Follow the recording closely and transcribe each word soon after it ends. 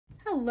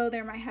Hello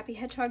there, my happy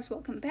hedgehogs,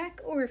 welcome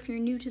back, or if you're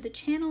new to the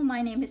channel,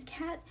 my name is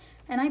Kat,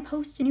 and I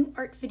post a new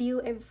art video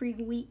every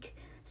week.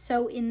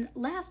 So in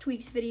last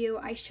week's video,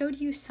 I showed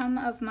you some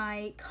of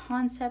my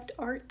concept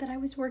art that I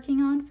was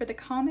working on for the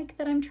comic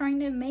that I'm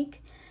trying to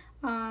make,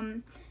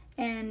 and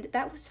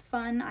that was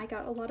fun. I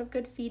got a lot of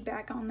good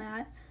feedback on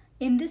that.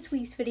 In this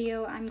week's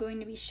video, I'm going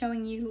to be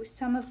showing you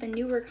some of the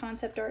newer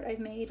concept art I've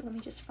made. Let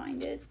me just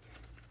find it.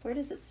 Where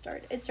does it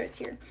start? It starts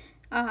here.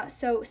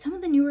 So some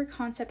of the newer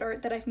concept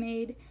art that I've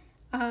made,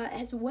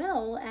 as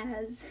well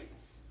as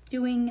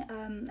doing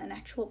an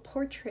actual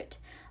portrait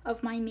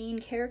of my main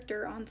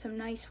character on some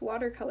nice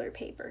watercolor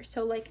paper.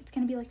 So like it's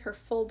gonna be like her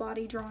full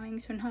body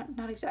drawing, so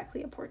not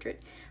exactly a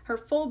portrait, her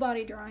full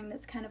body drawing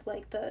that's kind of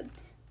like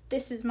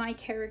this is my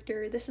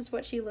character, this is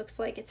what she looks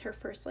like. It's her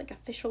first like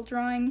official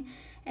drawing,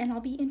 and I'll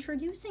be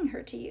introducing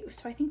her to you.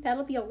 So I think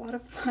that'll be a lot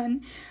of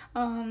fun.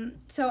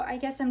 So I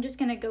guess I'm just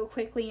gonna go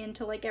quickly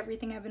into like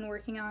everything I've been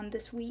working on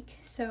this week.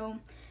 So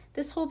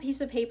this whole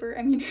piece of paper,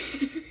 I mean,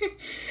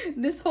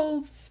 this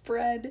whole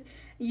spread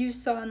you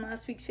saw in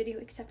last week's video,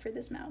 except for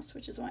this mouse,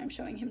 which is why I'm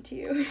showing him to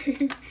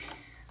you.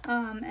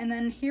 And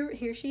then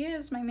here she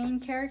is, my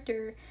main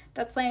character.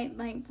 That's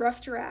like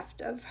rough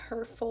draft of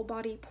her full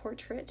body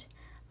portrait.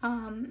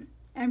 I'm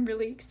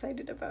really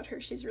excited about her.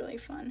 She's really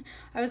fun.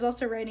 I was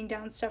also writing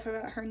down stuff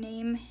about her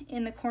name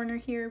in the corner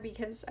here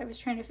because I was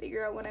trying to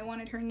figure out what I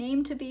wanted her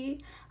name to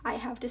be. I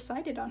have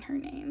decided on her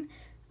name.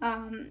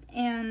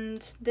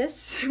 And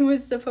this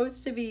was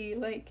supposed to be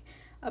like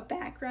a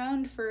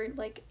background for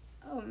like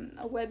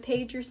a web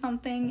page or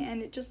something,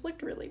 and it just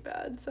looked really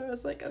bad. So I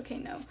was like, okay,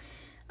 no.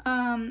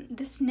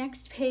 This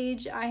next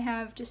page, I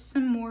have just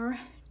some more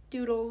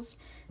doodles.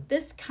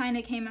 This kind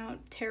of came out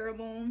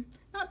terrible.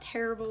 Not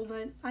terrible,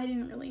 but I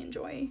didn't really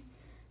enjoy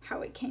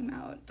how it came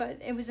out.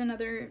 But it was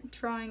another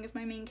drawing of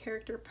my main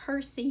character,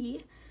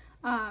 Percy.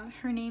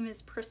 Her name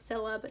is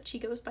Priscilla, but she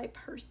goes by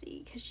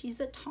Percy because she's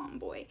a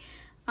tomboy.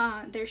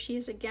 There she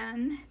is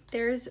again.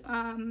 There's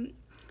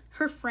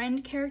her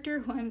friend character,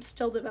 who I'm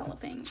still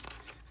developing.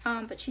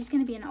 But she's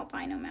gonna be an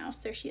albino mouse.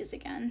 There she is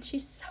again.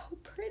 She's so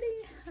pretty.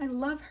 I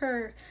love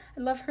her. I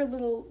love her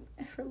little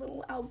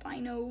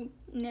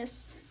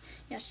albino-ness.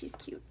 Yeah, she's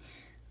cute.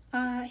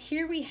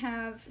 Here we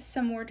have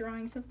some more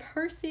drawings of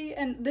Percy,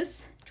 and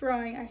this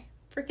drawing, I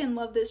freaking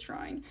love this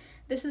drawing.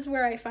 This is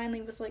where I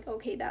finally was like,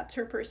 okay, that's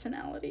her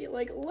personality.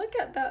 Like, look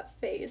at that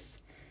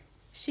face.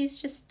 She's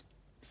just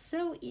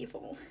so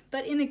evil,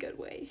 but in a good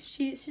way.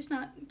 She's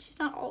not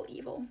all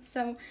evil.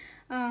 So,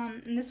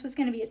 and this was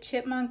gonna be a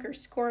chipmunk or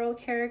squirrel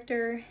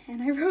character,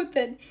 and I wrote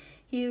that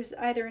he was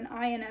either an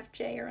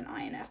INFJ or an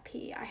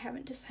INFP. I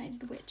haven't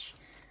decided which.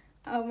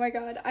 Oh my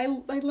god, I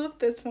love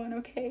this one.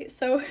 Okay,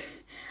 so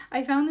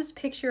I found this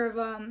picture of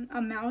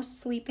a mouse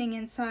sleeping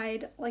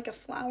inside like a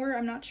flower.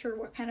 I'm not sure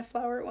what kind of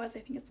flower it was. I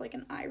think it's like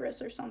an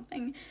iris or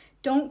something.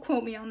 Don't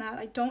quote me on that.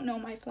 I don't know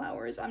my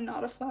flowers. I'm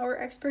not a flower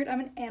expert.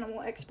 I'm an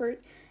animal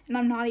expert, and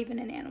I'm not even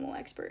an animal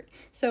expert.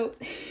 So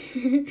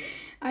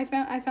I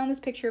found this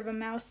picture of a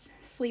mouse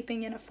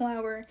sleeping in a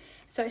flower.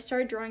 So I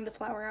started drawing the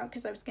flower out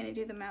because I was going to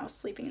do the mouse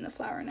sleeping in the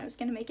flower, and I was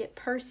going to make it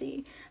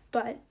Percy,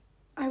 but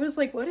I was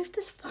like, what if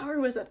this flower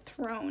was a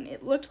throne?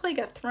 It looked like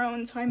a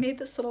throne, so I made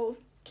this little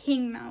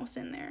king mouse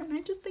in there, and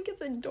I just think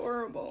it's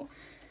adorable.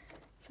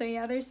 So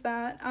yeah, there's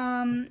that.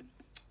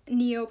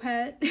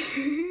 Neopet.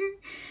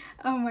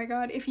 Oh my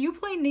god, if you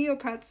play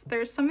Neopets,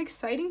 there's some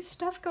exciting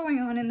stuff going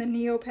on in the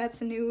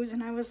Neopets news,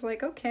 and I was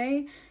like,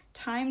 okay,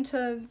 time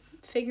to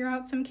figure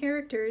out some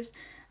characters.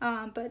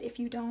 But if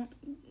you don't,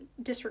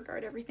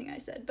 disregard everything I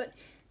said. But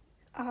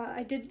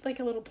I did like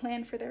a little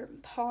plan for their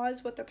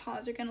paws, what their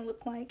paws are gonna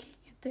look like.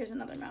 There's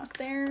another mouse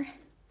there.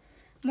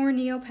 More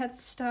Neopets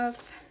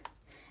stuff.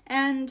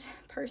 And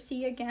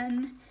Percy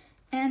again.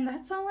 And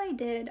that's all I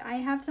did. I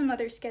have some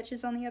other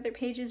sketches on the other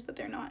pages, but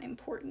they're not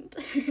important.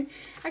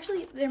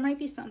 Actually, there might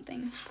be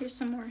something. Here's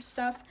some more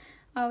stuff.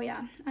 Oh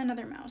yeah,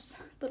 another mouse.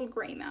 Little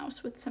gray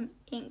mouse with some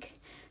ink.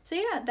 So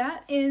yeah,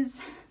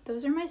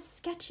 those are my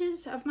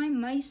sketches of my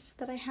mice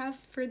that I have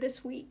for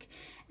this week.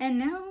 And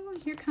now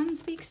here comes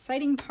the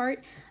exciting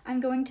part.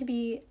 I'm going to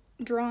be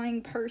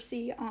drawing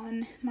Percy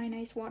on my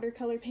nice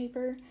watercolor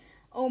paper.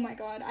 Oh my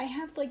god, I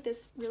have like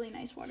this really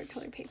nice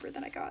watercolor paper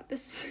that I got.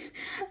 This is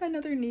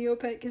another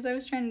Neopet because I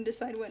was trying to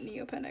decide what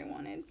Neopet I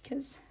wanted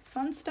because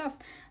fun stuff.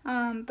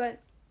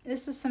 But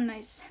this is some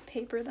nice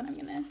paper that I'm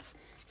gonna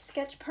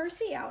sketch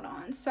Percy out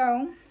on.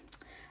 So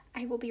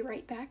I will be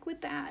right back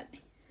with that.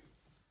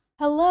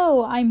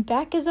 Hello, I'm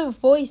back as a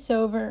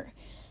voiceover.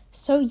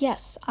 So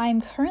yes,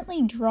 I'm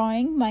currently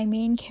drawing my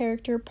main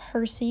character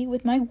Percy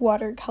with my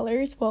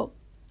watercolors. Well,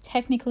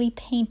 technically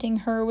painting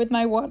her with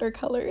my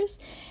watercolors,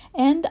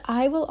 and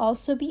I will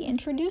also be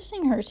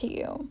introducing her to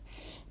you.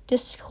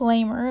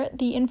 Disclaimer,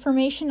 the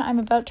information I'm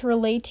about to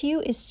relay to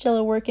you is still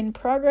a work in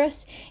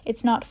progress.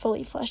 It's not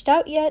fully fleshed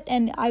out yet,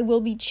 and I will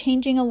be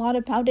changing a lot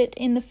about it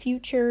in the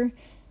future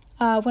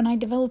when I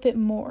develop it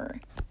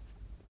more.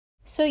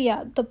 So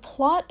yeah, the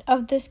plot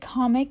of this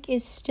comic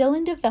is still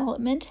in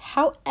development.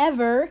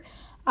 However,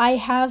 I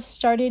have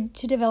started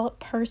to develop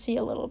Percy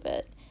a little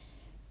bit.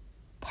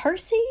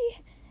 Percy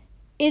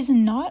is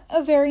not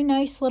a very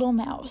nice little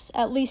mouse,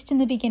 at least in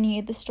the beginning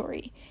of the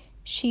story.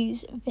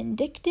 She's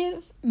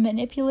vindictive,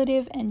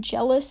 manipulative, and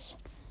jealous.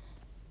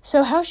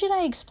 So how should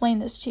I explain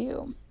this to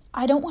you?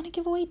 I don't want to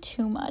give away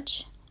too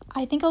much.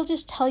 I think I'll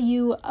just tell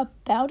you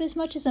about as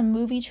much as a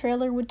movie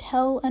trailer would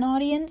tell an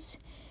audience.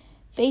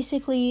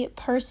 Basically,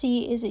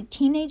 Percy is a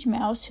teenage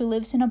mouse who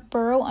lives in a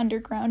burrow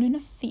underground in a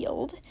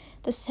field.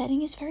 The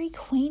setting is very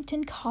quaint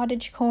and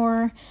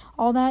cottagecore,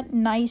 all that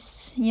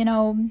nice,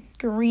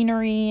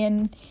 greenery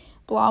and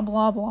blah,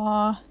 blah,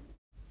 blah.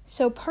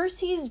 So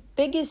Percy's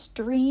biggest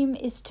dream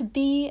is to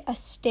be a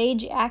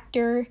stage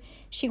actor.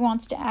 She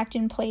wants to act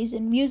in plays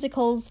and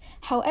musicals.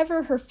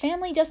 However, her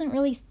family doesn't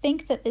really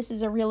think that this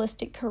is a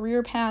realistic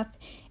career path.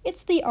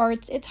 It's the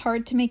arts, it's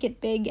hard to make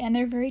it big, and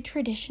they're very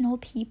traditional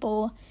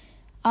people.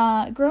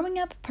 Growing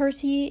up,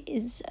 Percy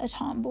is a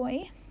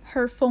tomboy.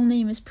 Her full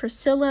name is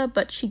Priscilla,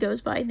 but she goes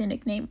by the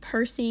nickname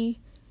Percy.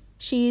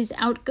 She's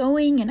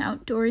outgoing and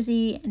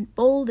outdoorsy and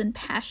bold and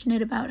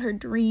passionate about her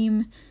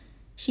dream.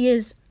 She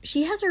has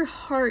her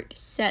heart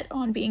set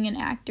on being an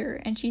actor,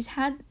 and she's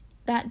had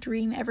that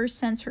dream ever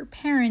since her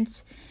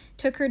parents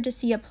took her to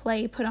see a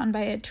play put on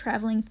by a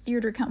traveling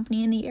theater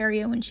company in the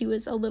area when she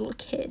was a little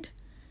kid.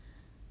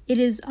 It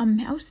is a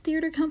mouse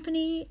theater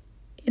company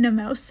in a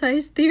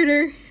mouse-sized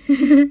theater.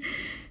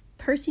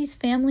 Percy's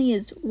family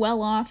is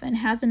well off and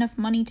has enough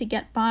money to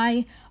get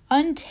by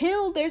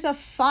until there's a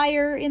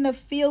fire in the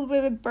field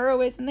where the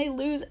burrow is and they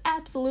lose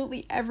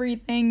absolutely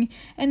everything,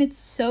 and it's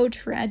so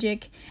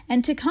tragic.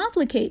 And to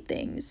complicate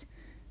things,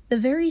 the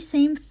very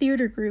same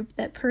theater group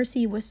that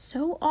Percy was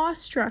so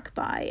awestruck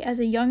by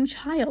as a young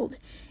child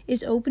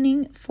is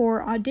opening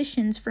for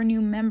auditions for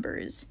new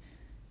members.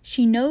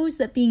 She knows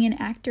that being an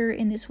actor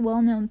in this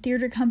well-known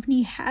theater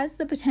company has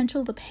the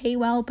potential to pay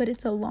well, but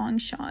it's a long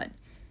shot.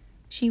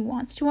 She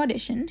wants to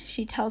audition.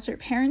 She tells her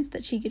parents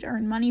that she could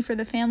earn money for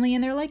the family,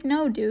 and they're like,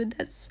 no, dude,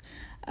 that's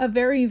a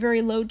very,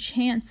 very low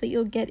chance that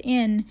you'll get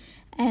in,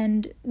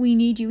 and we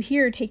need you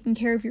here taking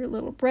care of your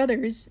little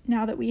brothers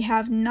now that we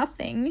have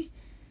nothing.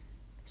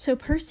 So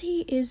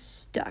Percy is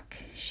stuck.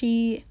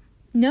 She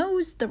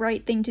knows the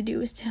right thing to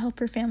do is to help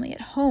her family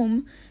at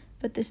home,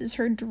 but this is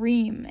her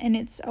dream, and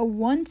it's a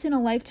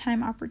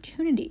once-in-a-lifetime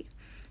opportunity.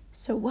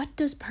 So what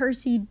does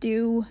Percy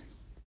do?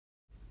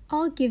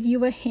 I'll give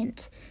you a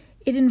hint.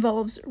 It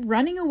involves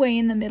running away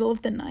in the middle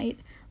of the night,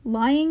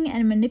 lying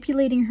and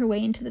manipulating her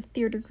way into the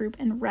theater group,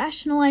 and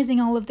rationalizing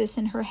all of this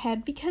in her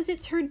head because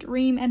it's her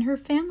dream and her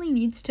family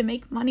needs to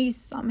make money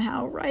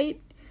somehow,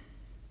 right?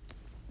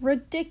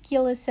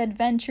 Ridiculous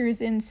adventures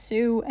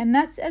ensue, and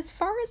that's as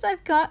far as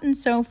I've gotten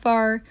so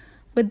far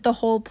with the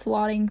whole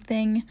plotting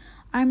thing.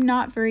 I'm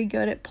not very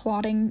good at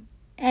plotting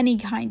any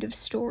kind of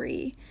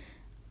story.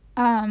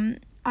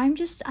 I'm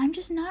just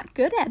not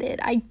good at it.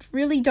 I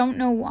really don't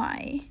know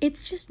why.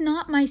 It's just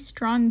not my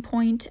strong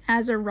point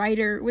as a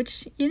writer,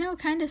 which,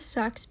 kind of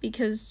sucks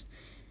because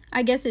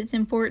I guess it's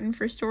important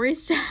for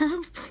stories to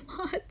have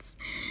plots.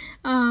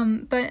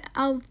 But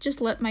I'll just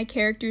let my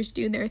characters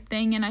do their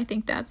thing, and I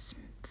think that's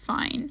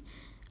fine.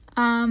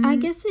 I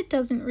guess it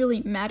doesn't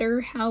really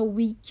matter how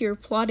weak your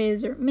plot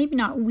is, or maybe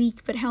not weak,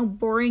 but how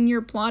boring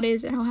your plot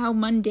is, or how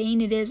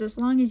mundane it is, as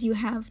long as you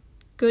have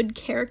good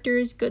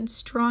characters, good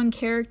strong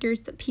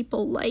characters that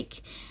people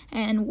like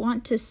and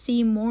want to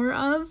see more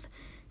of.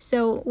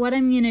 So what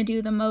I'm gonna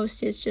do the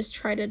most is just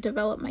try to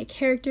develop my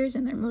characters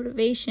and their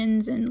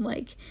motivations and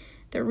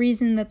the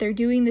reason that they're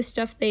doing the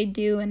stuff they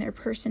do and their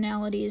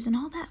personalities and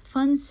all that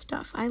fun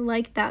stuff. I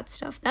like that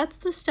stuff. That's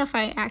the stuff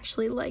I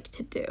actually like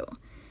to do.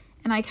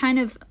 And I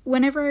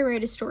whenever I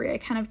write a story, I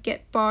kind of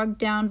get bogged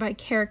down by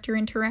character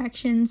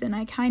interactions, and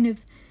I kind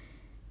of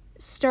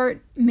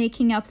start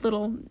making up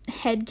little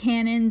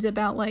headcanons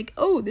about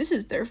oh, this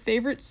is their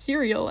favorite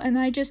cereal, and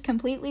I just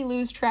completely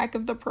lose track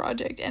of the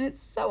project, and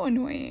it's so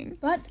annoying.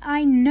 But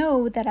I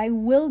know that I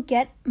will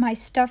get my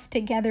stuff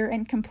together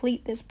and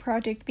complete this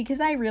project because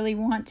I really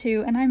want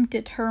to, and I'm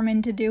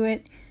determined to do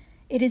it.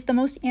 It is the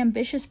most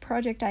ambitious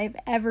project I've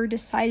ever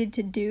decided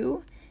to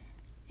do,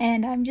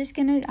 and I'm just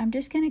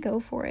gonna go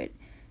for it.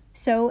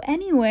 So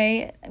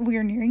anyway,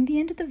 we're nearing the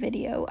end of the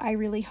video. I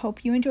really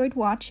hope you enjoyed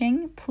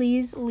watching.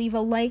 Please leave a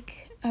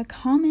like, a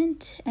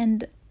comment,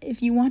 and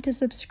if you want to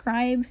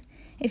subscribe,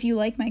 if you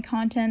like my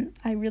content,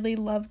 I really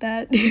love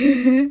that.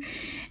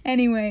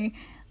 Anyway,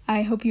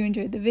 I hope you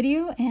enjoyed the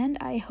video, and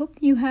I hope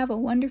you have a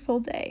wonderful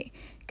day.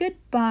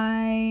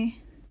 Goodbye.